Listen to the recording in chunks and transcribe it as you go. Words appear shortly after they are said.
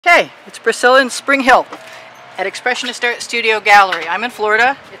Hi, it's Priscilla in Spring Hill at Expressionist Art Studio Gallery. I'm in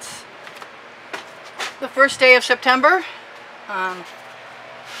Florida. It's the first day of September,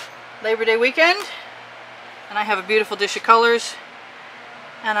 Labor Day weekend, and I have a beautiful dish of colors,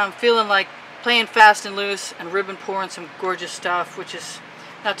 and I'm feeling like playing fast and loose and ribbon pouring some gorgeous stuff, which is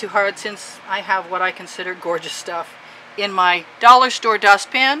not too hard since I have what I consider gorgeous stuff in my dollar store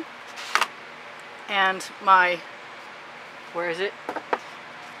dustpan and my, where is it?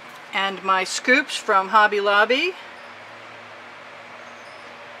 And my scoops from Hobby Lobby.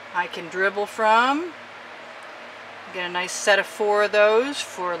 I can dribble from. Get a nice set of 4 of those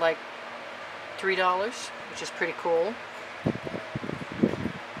for like $3, which is pretty cool.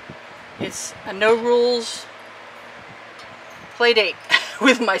 It's a no rules play date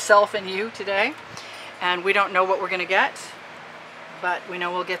with myself and you today, and we don't know what we're gonna get, but we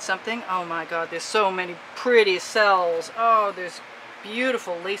know we'll get something. Oh my god, there's so many pretty cells. Oh, there's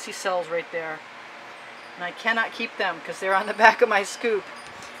beautiful lacy cells right there, and I cannot keep them because they're on the back of my scoop,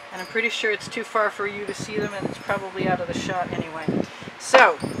 and I'm pretty sure it's too far for you to see them, and it's probably out of the shot anyway.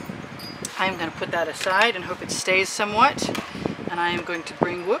 So I'm going to put that aside and hope it stays somewhat, and I am going to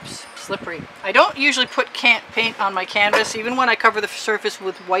bring, whoops, slippery. I don't usually put paint on my canvas, even when I cover the surface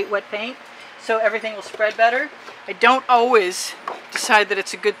with white wet paint, so everything will spread better. I don't always decide that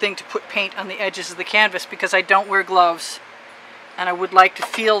it's a good thing to put paint on the edges of the canvas because I don't wear gloves, and I would like to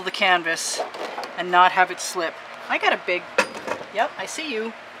feel the canvas and not have it slip. I got a big, yep, I see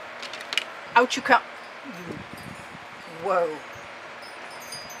you. Out you come. Whoa.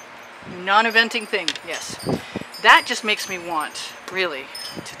 Non-eventing thing, yes. That just makes me want, really,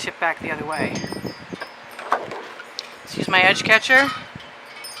 to tip back the other way. Let's use my edge catcher.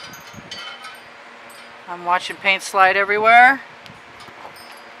 I'm watching paint slide everywhere.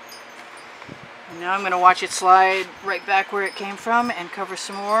 Now I'm going to watch it slide right back where it came from and cover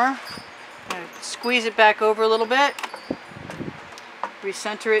some more. I'm going to squeeze it back over a little bit.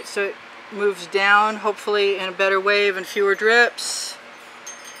 Recenter it so it moves down, hopefully in a better wave and fewer drips.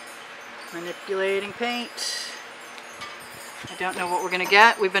 Manipulating paint. I don't know what we're going to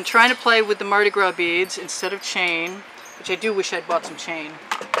get. We've been trying to play with the Mardi Gras beads instead of chain, which I do wish I'd bought some chain.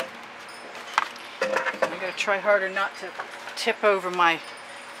 I'm going to try harder not to tip over my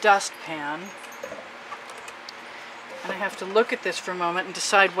dustpan. And I have to look at this for a moment and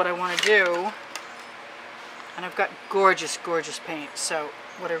decide what I want to do. And I've got gorgeous, gorgeous paint, so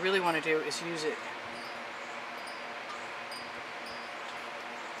what I really want to do is use it.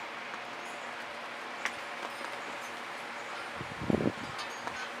 I'm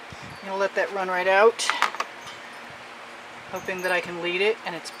going to let that run right out, hoping that I can lead it,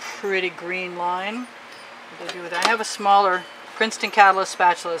 and it's a pretty green line. What do I do with it? I have a smaller Princeton Catalyst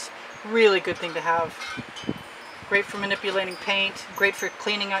spatulas, really good thing to have. Great for manipulating paint, great for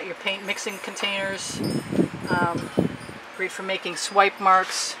cleaning out your paint mixing containers, great for making swipe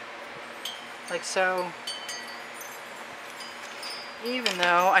marks, like so. Even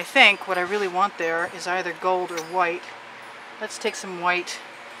though I think what I really want there is either gold or white. Let's take some white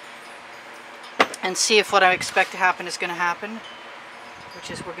and see if what I expect to happen is going to happen,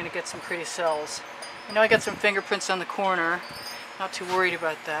 which is we're going to get some pretty cells. I know I got some fingerprints on the corner, not too worried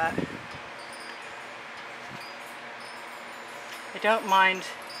about that. I don't mind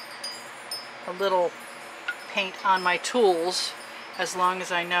a little paint on my tools as long as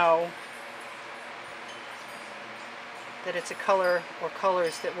I know that it's a color or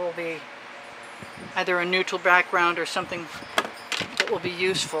colors that will be either a neutral background or something that will be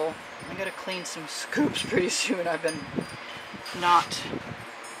useful. I gotta clean some scoops pretty soon. I've been not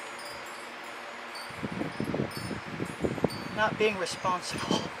being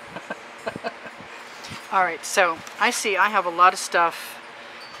responsible. Alright, so I see I have a lot of stuff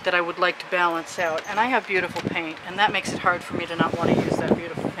that I would like to balance out, and I have beautiful paint, and that makes it hard for me to not want to use that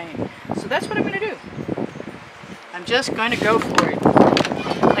beautiful paint. So that's what I'm going to do. I'm just going to go for it.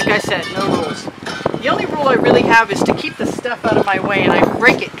 Like I said, no rules. The only rule I really have is to keep the stuff out of my way, and I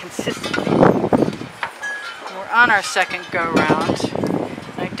break it consistently. We're on our second go-round.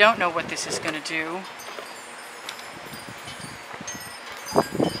 I don't know what this is going to do.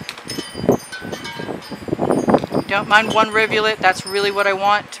 Don't mind one rivulet, that's really what I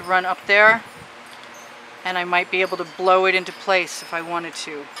want to run up there, and I might be able to blow it into place if I wanted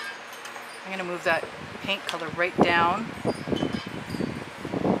to. I'm going to move that paint color right down,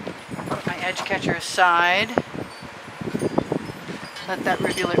 put my edge catcher aside, let that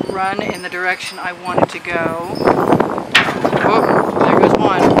rivulet run in the direction I want it to go. Oh, there goes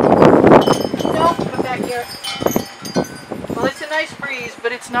one. No, come back here. Well, it's a nice breeze,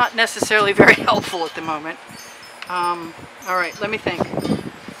 but it's not necessarily very helpful at the moment. Alright, let me think.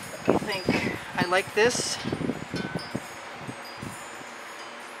 like this.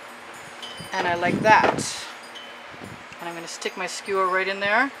 And I like that. And I'm going to stick my skewer right in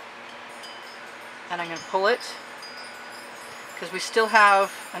there. And I'm going to pull it. Because we still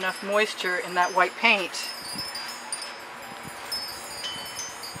have enough moisture in that white paint.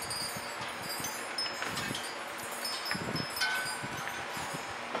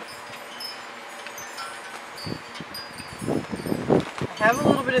 I have a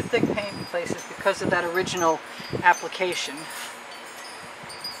little bit of thick paint in places because of that original application.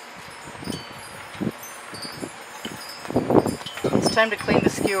 It's time to clean the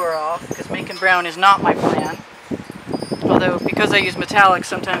skewer off because making brown is not my plan. Although because I use metallic,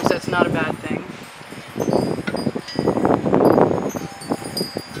 sometimes that's not a bad thing.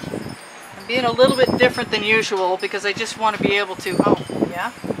 I'm being a little bit different than usual because I just want to be able to, oh,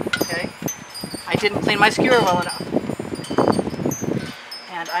 yeah, okay. I didn't clean my skewer well enough.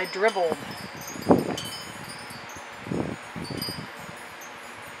 And I dribbled.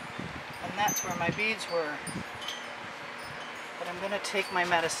 And that's where my beads were. But I'm going to take my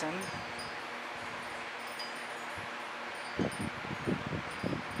medicine. And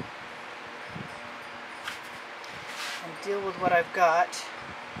deal with what I've got.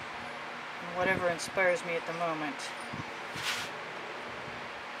 And whatever inspires me at the moment.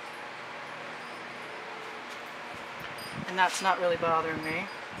 And that's not really bothering me.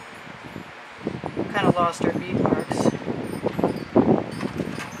 Kind of lost our bead marks.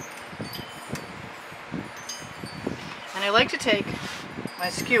 And I like to take my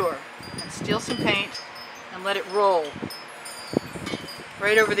skewer and steal some paint and let it roll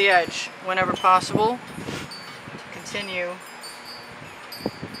right over the edge whenever possible to continue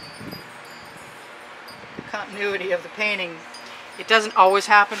the continuity of the painting. It doesn't always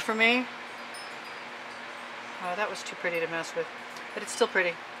happen for me. Oh, that was too pretty to mess with, but it's still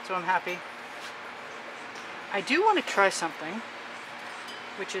pretty, so I'm happy. I do want to try something,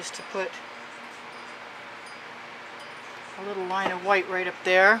 which is to put a little line of white right up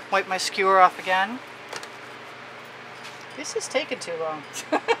there, wipe my skewer off again. This is taking too long.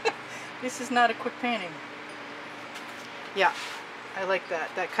 This is not a quick painting. Yeah, I like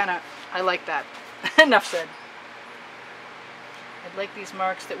that. I like that. Enough said. I'd like these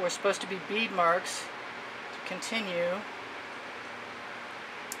marks that were supposed to be bead marks continue.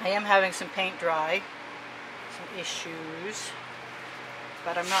 I am having some paint dry, some issues,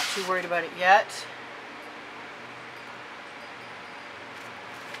 but I'm not too worried about it yet.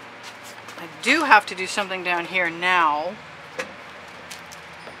 I do have to do something down here now.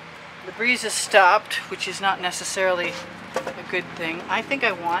 The breeze has stopped, which is not necessarily a good thing. I think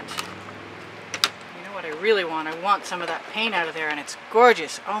I want, you know what I really want? I want some of that paint out of there, and it's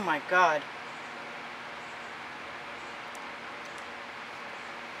gorgeous. Oh my God.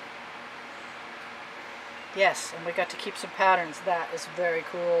 Yes, and we got to keep some patterns. That is very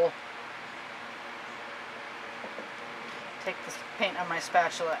cool. Take this paint on my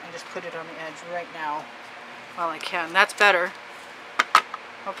spatula and just put it on the edge right now while I can. That's better.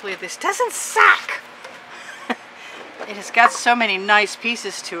 Hopefully this doesn't suck. It has got so many nice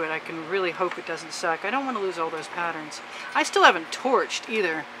pieces to it. I can really hope it doesn't suck. I don't want to lose all those patterns. I still haven't torched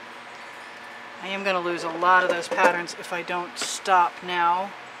either. I am going to lose a lot of those patterns if I don't stop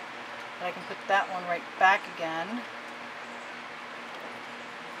now. And I can put that one right back again.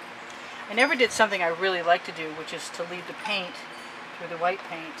 I never did something I really like to do, which is to lead the paint through the white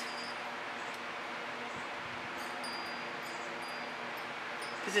paint.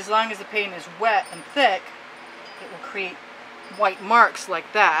 Because as long as the paint is wet and thick, it will create white marks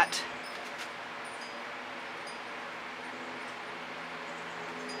like that.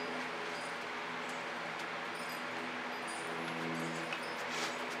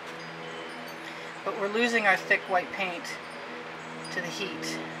 But we're losing our thick white paint to the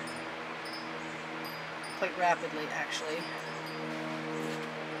heat quite rapidly, actually.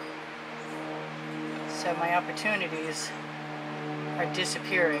 So my opportunities are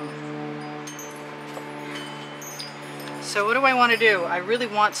disappearing. So what do I want to do? I really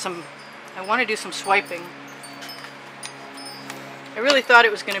want I want to do some swiping. I really thought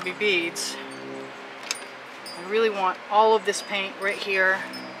it was going to be beads. I really want all of this paint right here.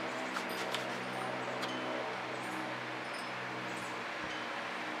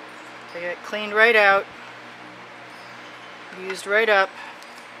 They get cleaned right out, used right up.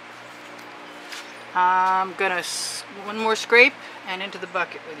 I'm gonna one more scrape and into the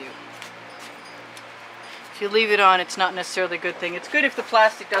bucket with you. If you leave it on, it's not necessarily a good thing. It's good if the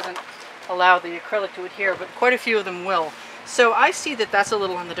plastic doesn't allow the acrylic to adhere, but quite a few of them will. So I see that that's a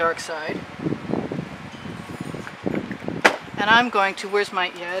little on the dark side. And I'm going to, where's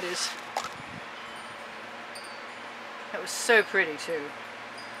my, yeah it is. That was so pretty too.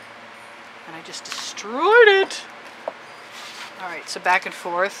 And I just destroyed it. Alright, so back and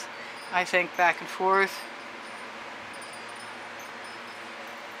forth. I think back and forth.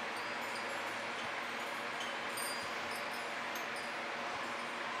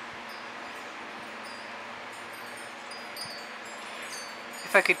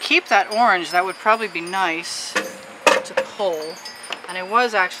 If I could keep that orange, that would probably be nice to pull. And I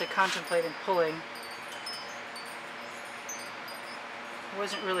was actually contemplating pulling. I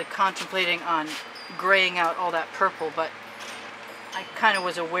wasn't really contemplating on graying out all that purple, but I kind of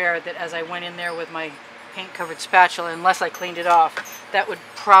was aware that as I went in there with my paint-covered spatula, unless I cleaned it off, that would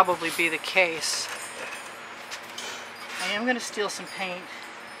probably be the case. I am going to steal some paint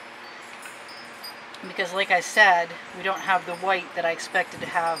because, like I said, we don't have the white that I expected to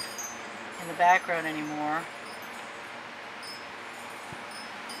have in the background anymore.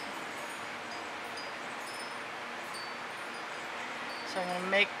 So I'm going to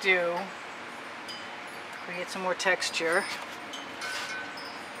make do, create some more texture.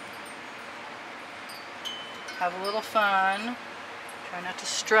 Have a little fun. Try not to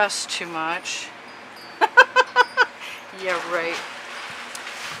stress too much. Yeah, right.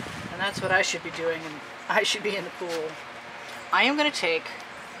 And that's what I should be doing, and I should be in the pool. I am going to take,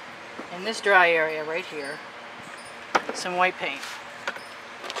 in this dry area right here, some white paint.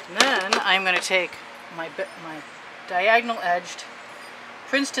 And then I'm going to take my diagonal edged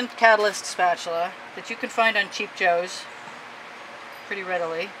Princeton Catalyst spatula that you can find on Cheap Joe's pretty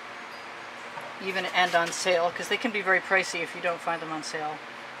readily. Even and on sale, because they can be very pricey if you don't find them on sale.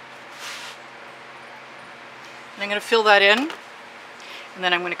 And I'm going to fill that in, and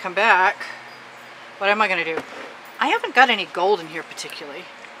then I'm going to come back. What am I going to do? I haven't got any gold in here particularly.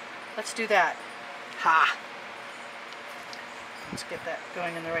 Let's do that. Ha! Let's get that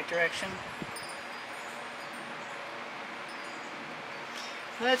going in the right direction.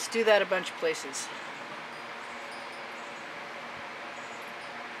 Let's do that a bunch of places.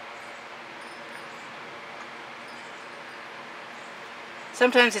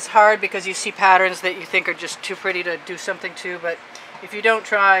 Sometimes it's hard because you see patterns that you think are just too pretty to do something to, but if you don't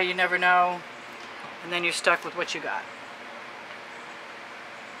try, you never know, and then you're stuck with what you got.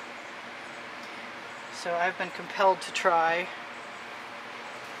 So I've been compelled to try.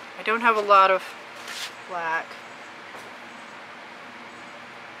 I don't have a lot of black.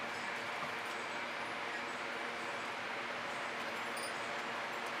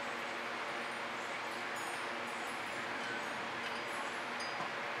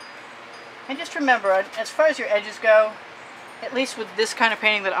 And just remember, as far as your edges go, at least with this kind of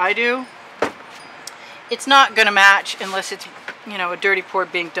painting that I do, it's not going to match unless it's, you know, a dirty pour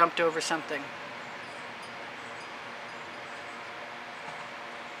being dumped over something.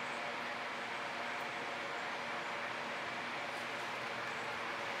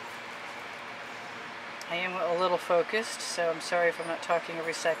 I am a little focused, so I'm sorry if I'm not talking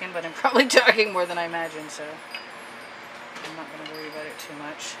every second, but I'm probably talking more than I imagine, so I'm not going to worry about it too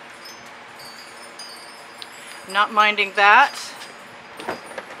much. Not minding that.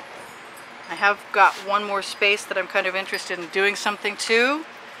 I have got one more space that I'm kind of interested in doing something to.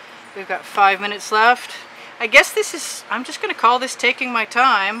 We've got 5 minutes left. I guess this is, I'm just going to call this taking my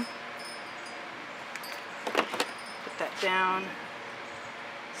time. Put that down.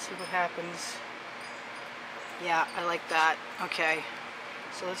 See what happens. Yeah, I like that. Okay,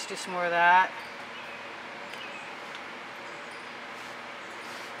 so let's do some more of that.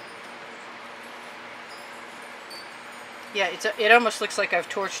 Yeah, it almost looks like I've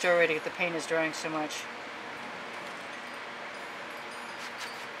torched already. The paint is drying so much.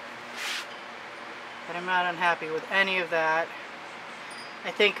 But I'm not unhappy with any of that.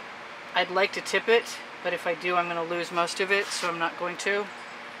 I think I'd like to tip it, but if I do, I'm going to lose most of it, so I'm not going to.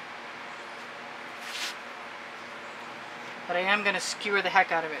 But I am going to skewer the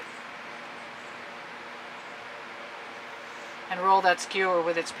heck out of it. And roll that skewer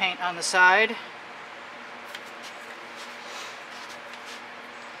with its paint on the side.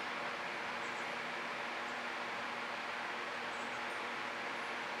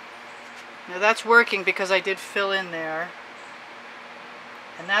 Now that's working because I did fill in there.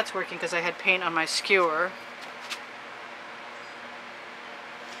 And that's working because I had paint on my skewer.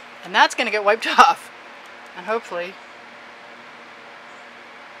 And that's going to get wiped off. And hopefully...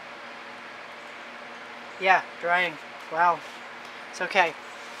 Yeah, drying. Wow. It's okay.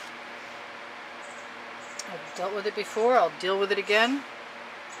 I've dealt with it before. I'll deal with it again.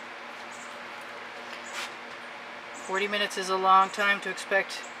 40 minutes is a long time to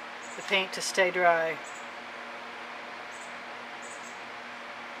expect the paint to stay dry.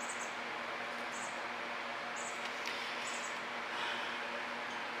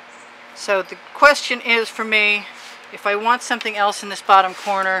 So the question is for me, if I want something else in this bottom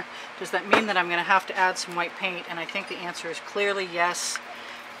corner, does that mean that I'm going to have to add some white paint? And I think the answer is clearly yes,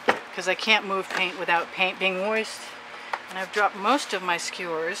 because I can't move paint without paint being moist. And I've dropped most of my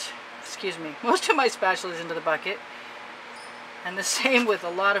skewers, most of my spatulas into the bucket. And the same with a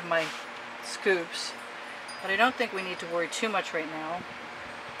lot of my scoops. But I don't think we need to worry too much right now.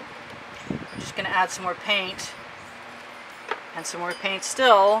 I'm just going to add some more paint. And some more paint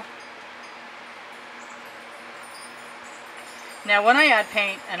still. Now when I add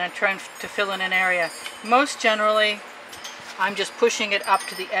paint and I'm trying to fill in an area, most generally I'm just pushing it up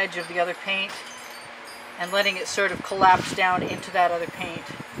to the edge of the other paint and letting it sort of collapse down into that other paint.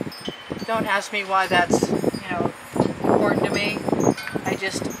 Don't ask me why that's, important to me.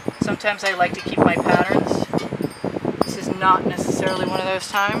 Sometimes I like to keep my patterns. This is not necessarily one of those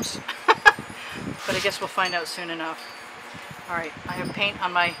times, but I guess we'll find out soon enough. Alright, I have paint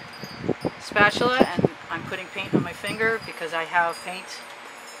on my spatula and I'm putting paint on my finger because I have paint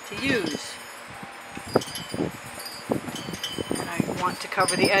to use. And I want to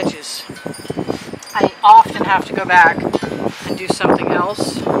cover the edges. I often have to go back and do something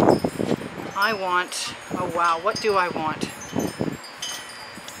else. I want, oh wow, what do I want?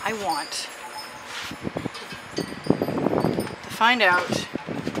 I want to find out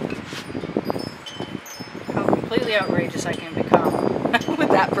how completely outrageous I can become with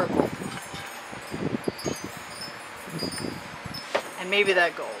that purple. And maybe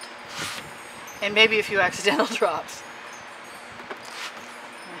that gold. And maybe a few accidental drops.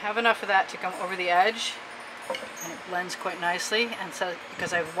 I have enough of that to come over the edge, and it blends quite nicely. And so,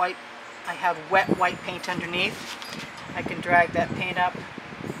 because I have wet white paint underneath, I can drag that paint up.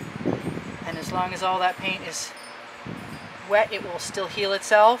 And as long as all that paint is wet, it will still heal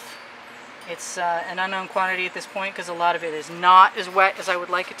itself. It's an unknown quantity at this point because a lot of it is not as wet as I would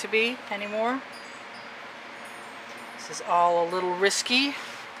like it to be anymore. This is all a little risky.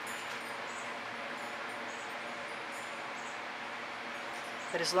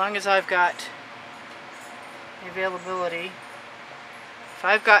 But as long as I've got the availability, if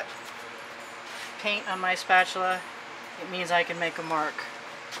I've got paint on my spatula, it means I can make a mark.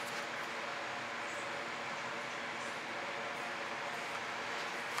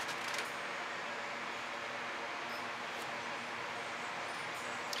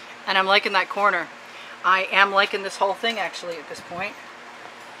 And I'm liking that corner. I am liking this whole thing actually at this point.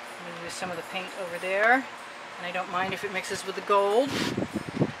 I'm going to use some of the paint over there. And I don't mind if it mixes with the gold.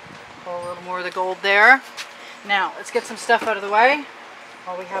 Pour a little more of the gold there. Now, let's get some stuff out of the way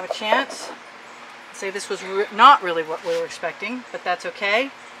while we have a chance. I'd say this was not really what we were expecting, but that's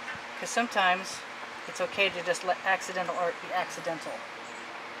okay. Because sometimes it's okay to just let accidental art be accidental.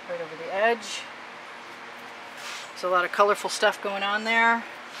 Right over the edge. There's a lot of colorful stuff going on there.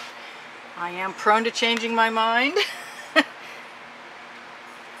 I am prone to changing my mind.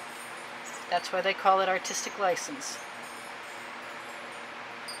 That's why they call it artistic license.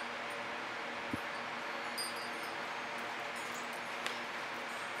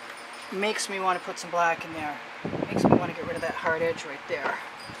 Makes me want to put some black in there. Makes me want to get rid of that hard edge right there.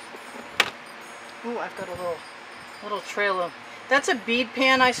 Ooh, I've got a little trail of... That's a bead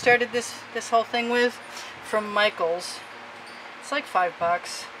pan I started this whole thing with from Michael's. It's like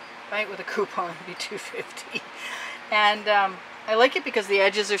 $5. Right, with a coupon it'd be $2.50. And I like it because the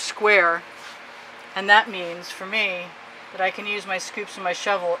edges are square, and that means for me that I can use my scoops and my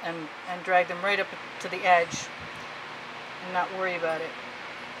shovel and drag them right up to the edge and not worry about it.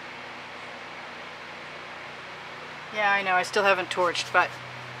 Yeah, I know, I still haven't torched, but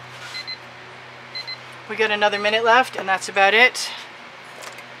we got another minute left and that's about it.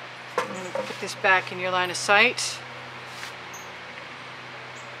 I'm going to put this back in your line of sight.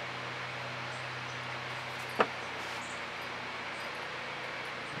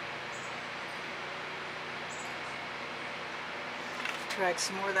 Drag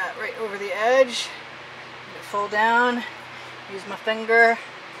some more of that right over the edge. Let it fall down. Use my finger.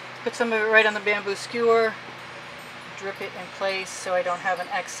 Put some of it right on the bamboo skewer. Drip it in place so I don't have an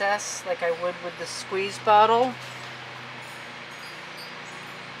excess like I would with the squeeze bottle.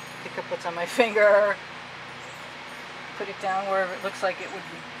 Pick up what's on my finger. Put it down wherever it looks like it would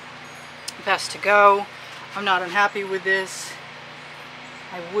be best to go. I'm not unhappy with this.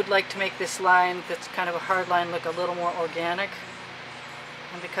 I would like to make this line that's kind of a hard line look a little more organic.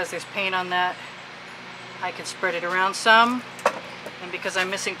 And because there's paint on that, I can spread it around some. And because I'm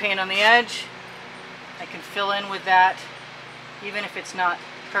missing paint on the edge, I can fill in with that, even if it's not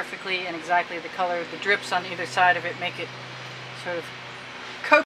perfectly and exactly the color. The drips on either side of it make it sort of